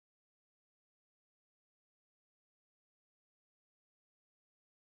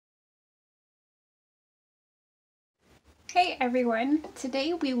Hey everyone!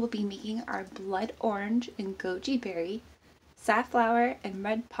 Today we will be making our blood orange and goji berry, safflower, and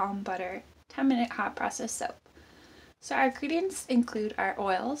red palm butter 10-minute hot process soap. So our ingredients include our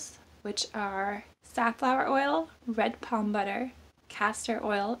oils, which are safflower oil, red palm butter, castor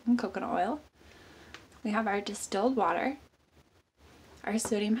oil, and coconut oil. We have our distilled water, our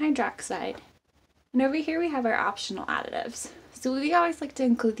sodium hydroxide, and over here we have our optional additives. So we always like to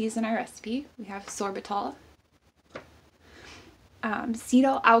include these in our recipe. We have sorbitol,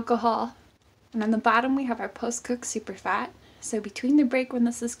 cetyl alcohol, and on the bottom we have our post-cook super fat. So between the break when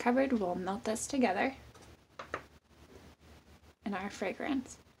this is covered, we'll melt this together, and our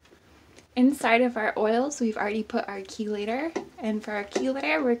fragrance. Inside of our oils, we've already put our chelator, and for our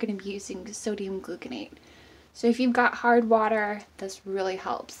chelator, we're going to be using sodium gluconate. So if you've got hard water, this really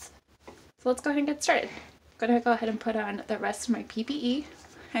helps. So let's go ahead and get started. I'm going to go ahead and put on the rest of my PPE.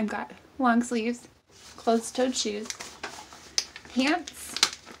 I've got long sleeves, closed-toed shoes, pants,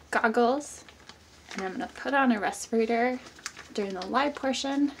 goggles, and I'm going to put on a respirator during the live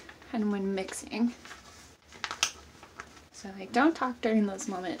portion and when mixing. So I don't talk during those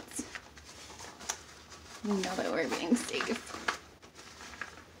moments. We know that we're being safe.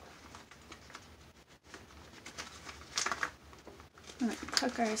 I'm going to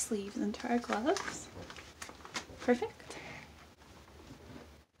tuck our sleeves into our gloves. Perfect.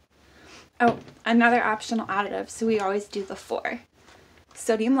 Oh, another optional additive, so we always do the 4.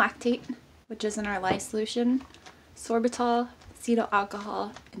 Sodium lactate, which is in our lye solution, sorbitol, cetyl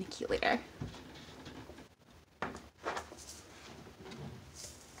alcohol, and a chelator.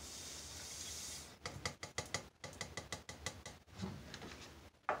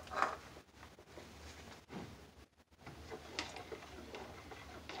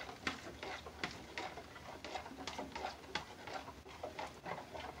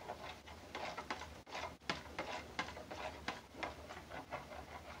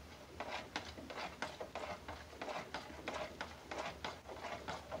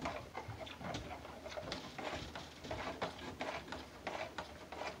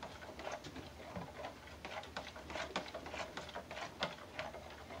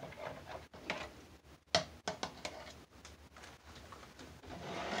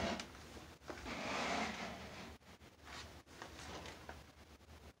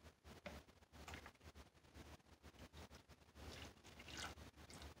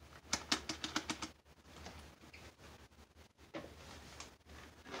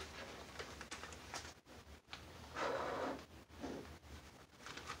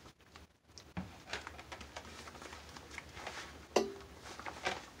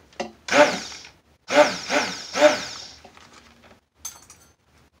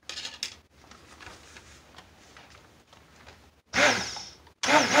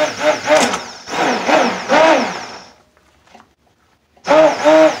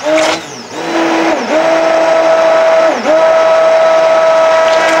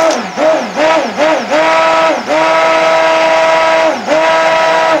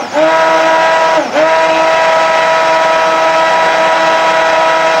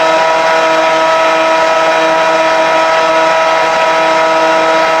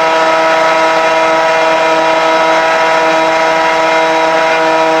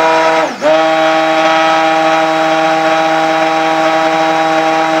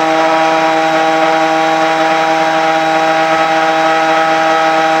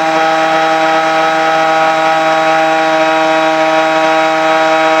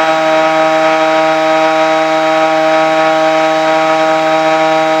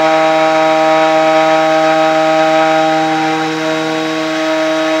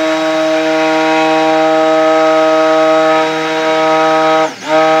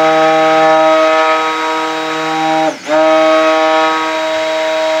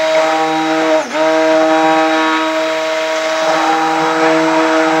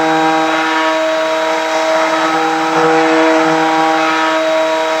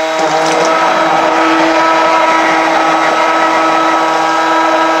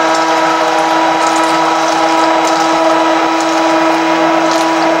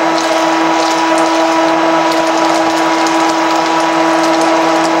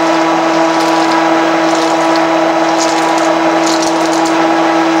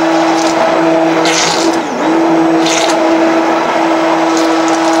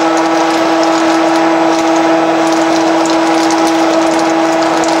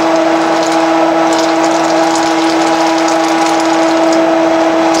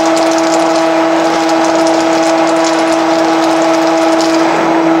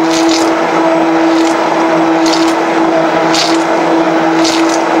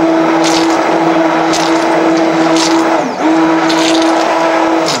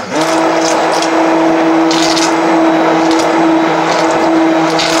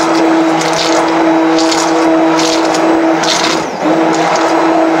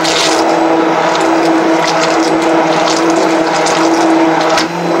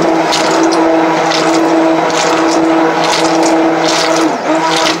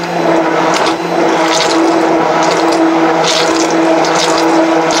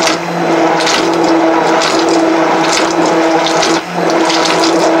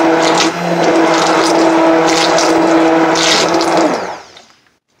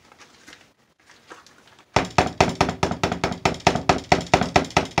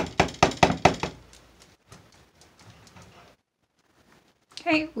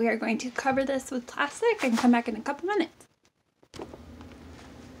 we are going to cover this with plastic and come back in a couple minutes.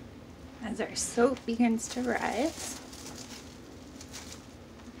 As our soap begins to rise,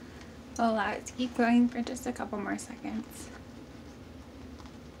 we'll allow it to keep going for just a couple more seconds.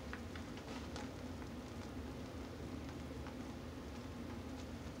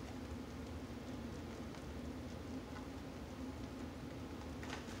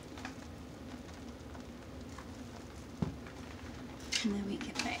 And then we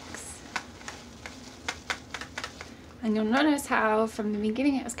can mix. And you'll notice how from the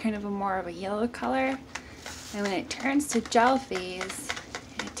beginning it was kind of more of a yellow color, and when it turns to gel phase,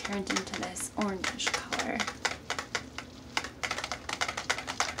 it turns into this orangish color.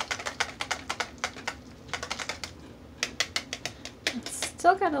 It's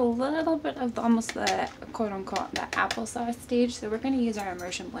still got a little bit of almost the quote-unquote the applesauce stage, so we're going to use our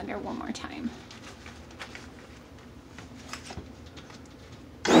immersion blender one more time.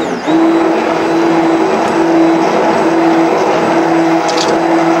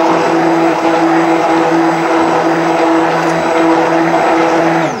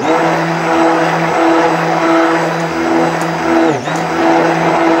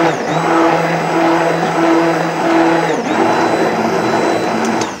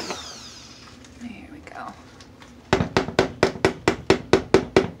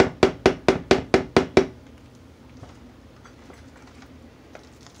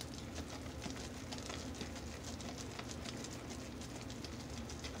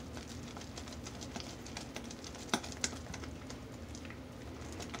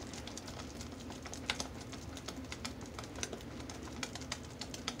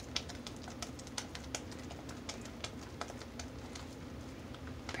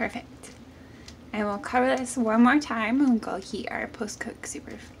 Perfect. And we'll cover this one more time and go heat our post-cook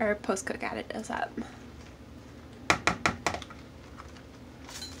additives up.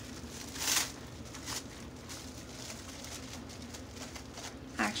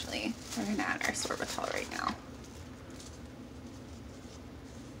 Actually, we're going to add our sorbitol right now.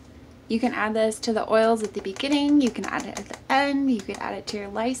 You can add this to the oils at the beginning, you can add it at the end, you could add it to your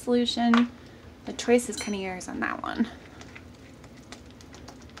lye solution. The choice is kind of yours on that one.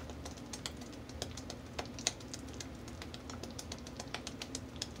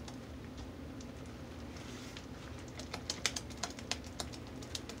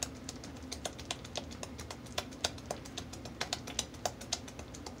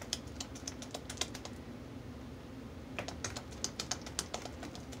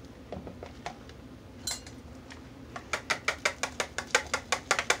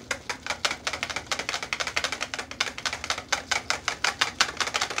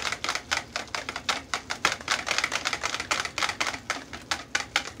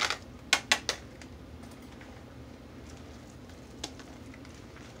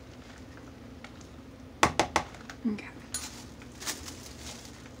 Okay.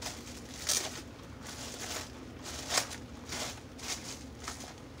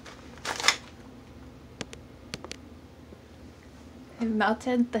 I've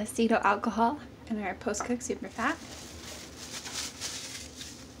melted the acetyl alcohol in our post-cook super fat.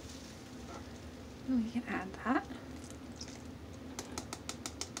 We can add that.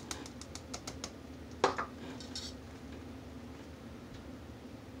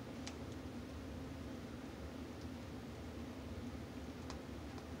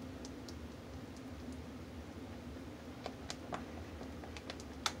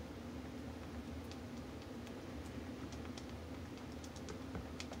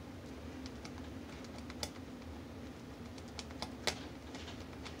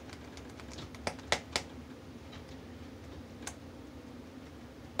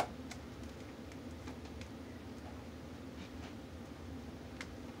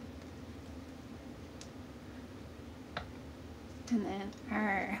 And then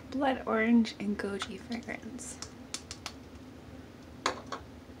our blood orange and goji fragrance.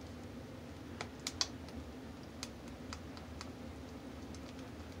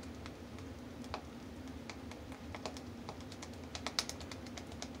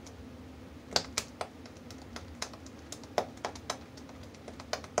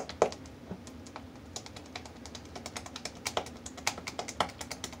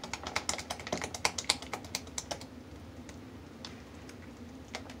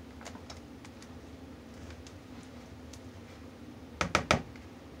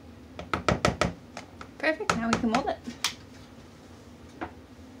 Perfect, now we can mold it.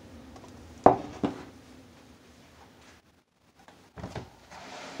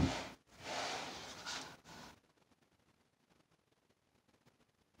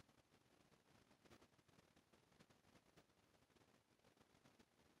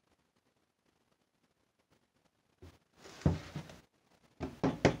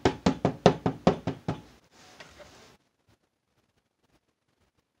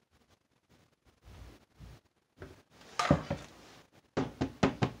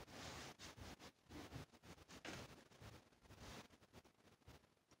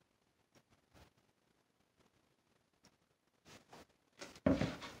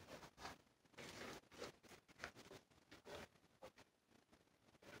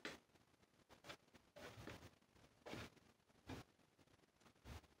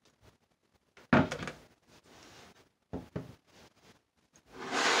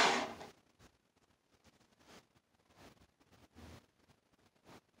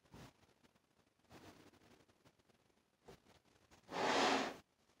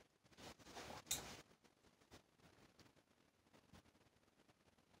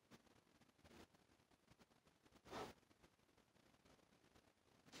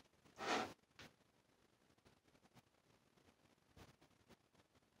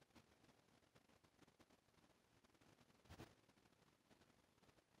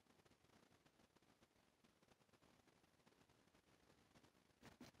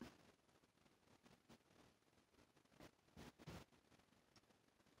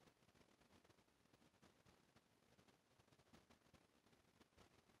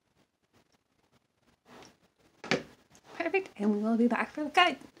 Perfect, and we will be back for the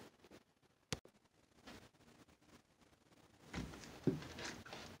cut.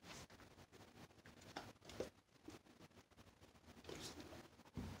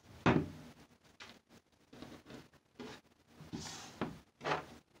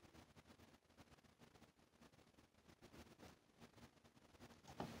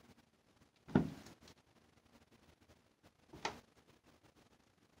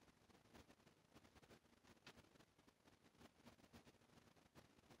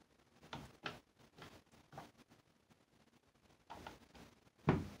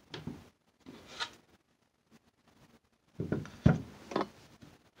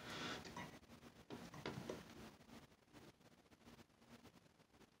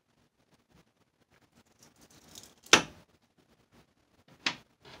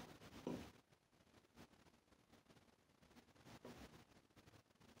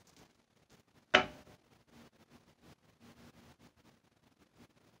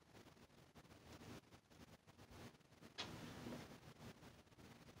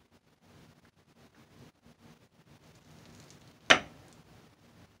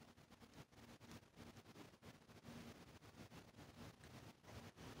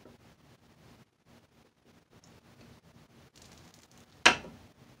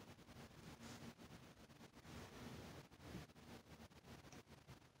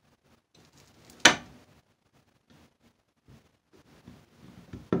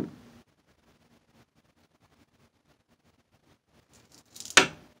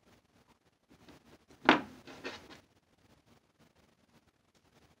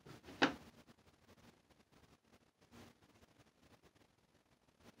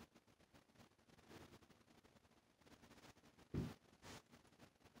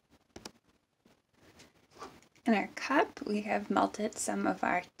 In our cup, we have melted some of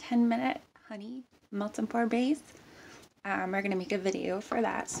our 10-minute honey melt and pour base. We're going to make a video for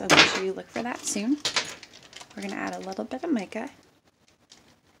that, so make sure you look for that soon. We're going to add a little bit of mica.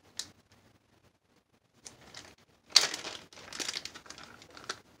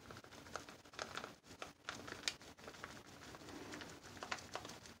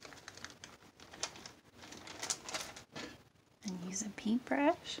 And use a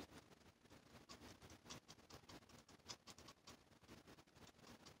paintbrush.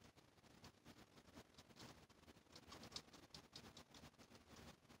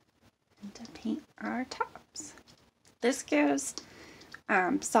 To paint our tops. This gives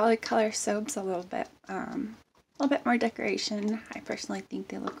solid color soaps a little bit more decoration. I personally think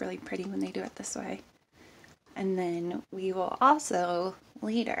they look really pretty when they do it this way. And then we will also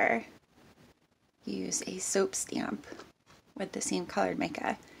later use a soap stamp with the same colored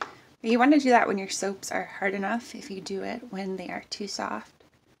mica. You want to do that when your soaps are hard enough. If you do it when they are too soft,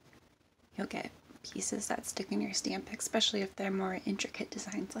 you'll get pieces that stick in your stamp, especially if they're more intricate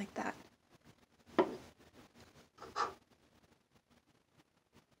designs like that.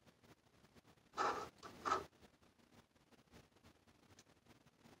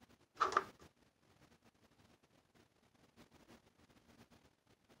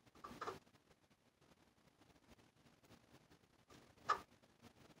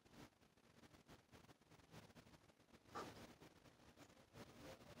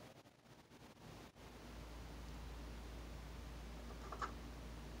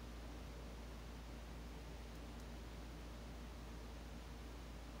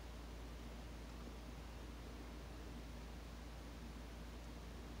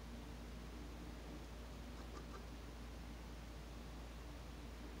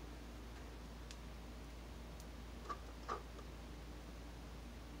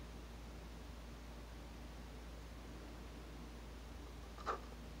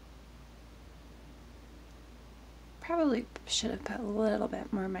 Probably should have put a little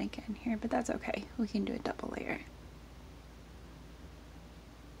bit more mica in here, but that's okay. We can do a double layer.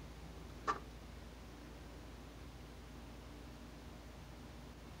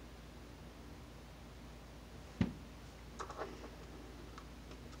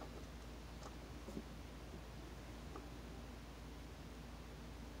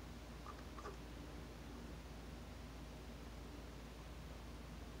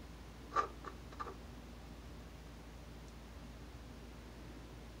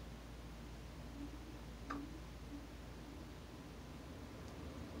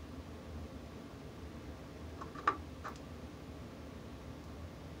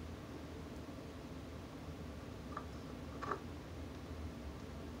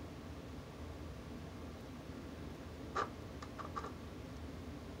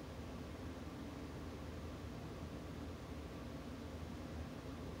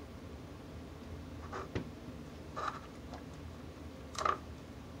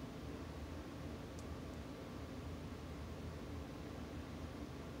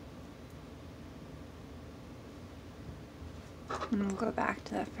 And we'll go back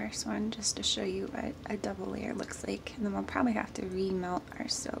to the first one just to show you what a double layer looks like. And then we'll probably have to remelt our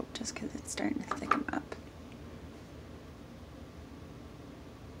soap just because it's starting to thicken up.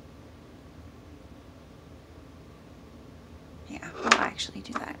 Yeah, we'll actually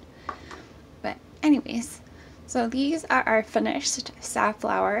do that. But anyways, so these are our finished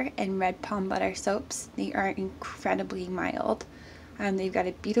Safflower and Red Palm Butter soaps. They are incredibly mild. They've got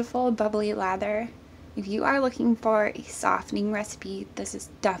a beautiful bubbly lather. If you are looking for a softening recipe, this is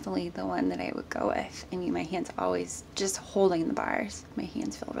definitely the one that I would go with. I mean, my hands always just holding the bars. My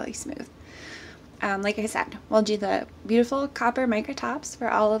hands feel really smooth. Like I said, we'll do the beautiful copper mica tops for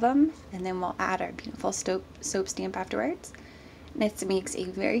all of them, and then we'll add our beautiful soap stamp afterwards. And it makes a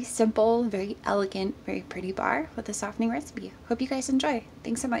very simple, very elegant, very pretty bar with a softening recipe. Hope you guys enjoy.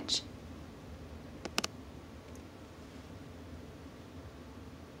 Thanks so much.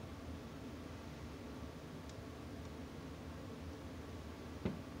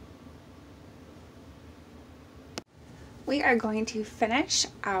 We are going to finish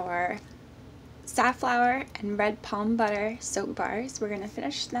our Safflower and Red Palm Butter soap bars. We're going to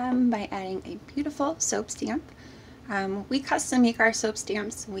finish them by adding a beautiful soap stamp. We custom make our soap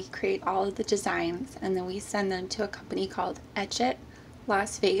stamps. We create all of the designs and then we send them to a company called Etch It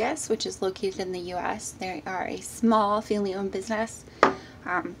Las Vegas, which is located in the US. They are a small family-owned business.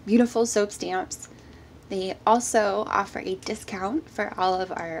 Beautiful soap stamps. They also offer a discount for all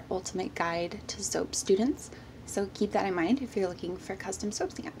of our Ultimate Guide to Soap students. So keep that in mind if you're looking for custom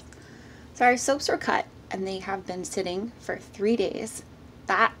soap stamps. So our soaps were cut and they have been sitting for 3 days.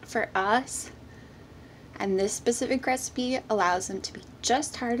 That for us and this specific recipe allows them to be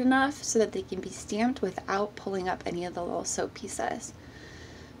just hard enough so that they can be stamped without pulling up any of the little soap pieces.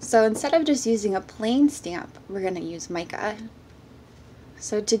 So instead of just using a plain stamp, we're going to use mica.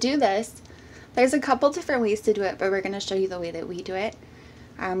 So to do this, there's a couple different ways to do it, but we're going to show you the way that we do it.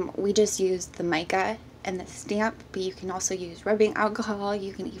 We just use the mica and the stamp, but you can also use rubbing alcohol.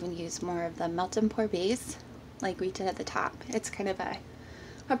 You can even use more of the melt and pour base like we did at the top. It's kind of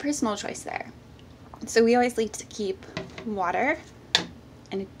a personal choice there. So we always like to keep water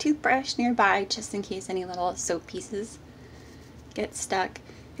and a toothbrush nearby just in case any little soap pieces get stuck.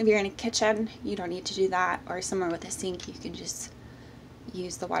 If you're in a kitchen, you don't need to do that, or somewhere with a sink, you can just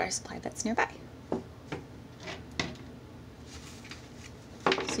use the water supply that's nearby.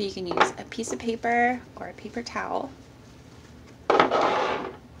 So you can use a piece of paper or a paper towel.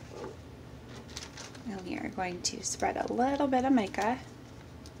 And we are going to spread a little bit of mica.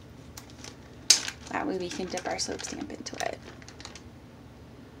 That way we can dip our soap stamp into it.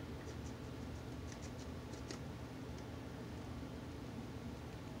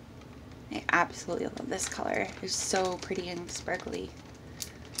 I absolutely love this color. It's so pretty and sparkly.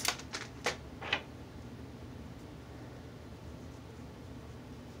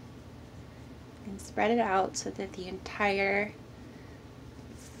 Spread it out so that the entire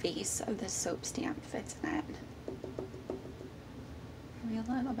face of the soap stamp fits in it. Maybe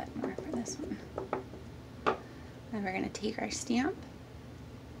a little bit more for this one. Then we're going to take our stamp,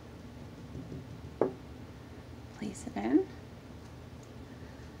 place it in,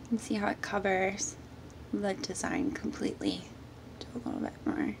 and see how it covers the design completely. Do a little bit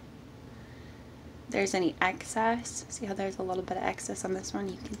more. If there's any excess, see how there's a little bit of excess on this one,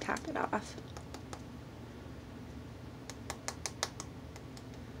 you can tap it off.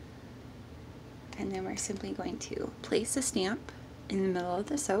 And then we're simply going to place a stamp in the middle of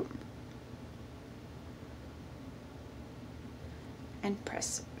the soap and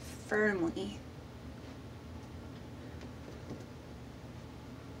press firmly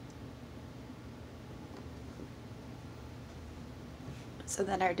so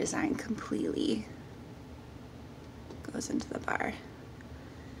that our design completely goes into the bar,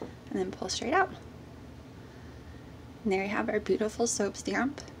 and then pull straight out. And there we have our beautiful soap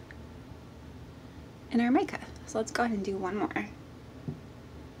stamp and our mica. So let's go ahead and do one more.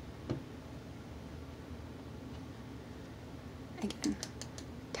 Again,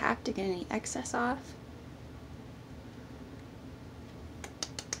 tap to get any excess off.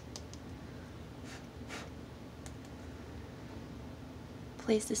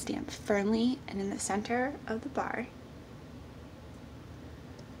 Place the stamp firmly and in the center of the bar.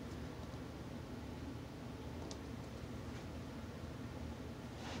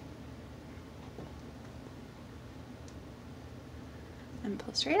 And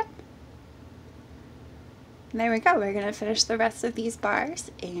pull straight up. And there we go. We're going to finish the rest of these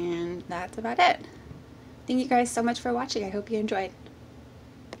bars, and that's about it. Thank you guys so much for watching. I hope you enjoyed.